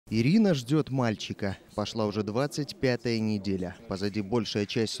Ирина ждет мальчика. Пошла уже 25-я неделя. Позади большая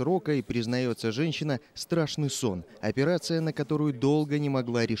часть срока, и, признается женщина, страшный сон. Операция, на которую долго не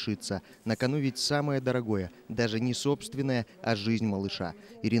могла решиться. На кону ведь самое дорогое. Даже не собственное, а жизнь малыша.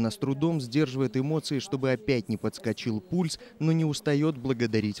 Ирина с трудом сдерживает эмоции, чтобы опять не подскочил пульс, но не устает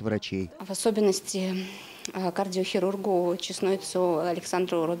благодарить врачей. В особенности кардиохирургу Чеснойцу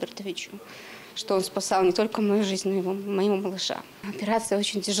Александру Робертовичу, что он спасал не только мою жизнь, но и моего малыша. Операция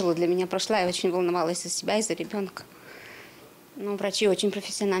очень тяжело для меня прошла, я очень волновалась за себя и за ребенка. Но врачи очень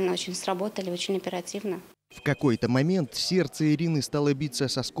профессионально, очень сработали, очень оперативно. В какой-то момент сердце Ирины стало биться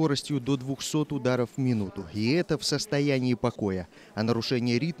со скоростью до 200 ударов в минуту. И это в состоянии покоя. О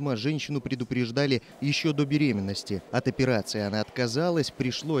нарушении ритма женщину предупреждали еще до беременности. От операции она отказалась,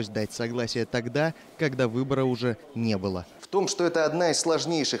 пришлось дать согласие тогда, когда выбора уже не было. В том, что это одна из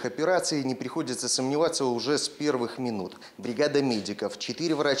сложнейших операций, не приходится сомневаться уже с первых минут. Бригада медиков,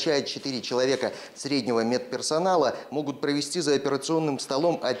 4 врача и 4 человека среднего медперсонала могут провести за операционным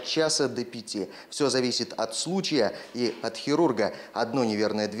столом от часа до 5. Все зависит от случая и от хирурга. Одно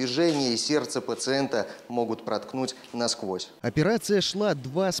неверное движение, и сердце пациента могут проткнуть насквозь. Операция шла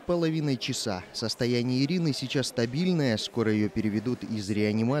 2,5 часа. Состояние Ирины сейчас стабильное. Скоро ее переведут из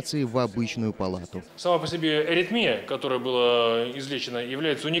реанимации в обычную палату. Сама по себе аритмия, которая была излечена,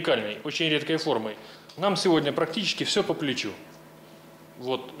 является уникальной, очень редкой формой. Нам сегодня практически все по плечу.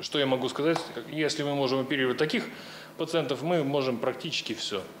 Вот что я могу сказать. Если мы можем оперировать таких пациентов, мы можем практически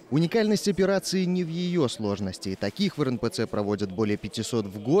все. Уникальность операции не в ее сложности. Таких в РНПЦ проводят более 500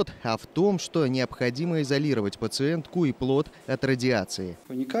 в год, а в том, что необходимо изолировать пациентку и плод от радиации.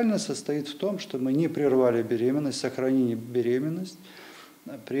 Уникальность состоит в том, что мы не прервали беременность, сохранили беременность,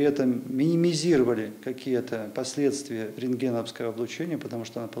 при этом минимизировали какие-то последствия рентгеновского облучения, потому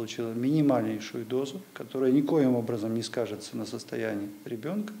что она получила минимальнейшую дозу, которая никоим образом не скажется на состоянии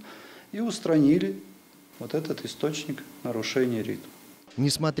ребенка, и устранили вот этот источник нарушения ритма.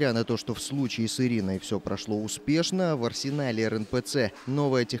 Несмотря на то, что в случае с Ириной все прошло успешно, в арсенале РНПЦ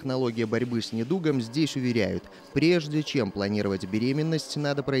новая технология борьбы с недугом здесь уверяют, прежде чем планировать беременность,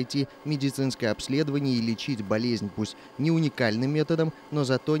 надо пройти медицинское обследование и лечить болезнь, пусть не уникальным методом, но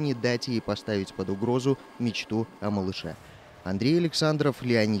зато не дать ей поставить под угрозу мечту о малыше. Андрей Александров,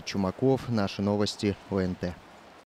 Леонид Чумаков. Наши новости. ОНТ.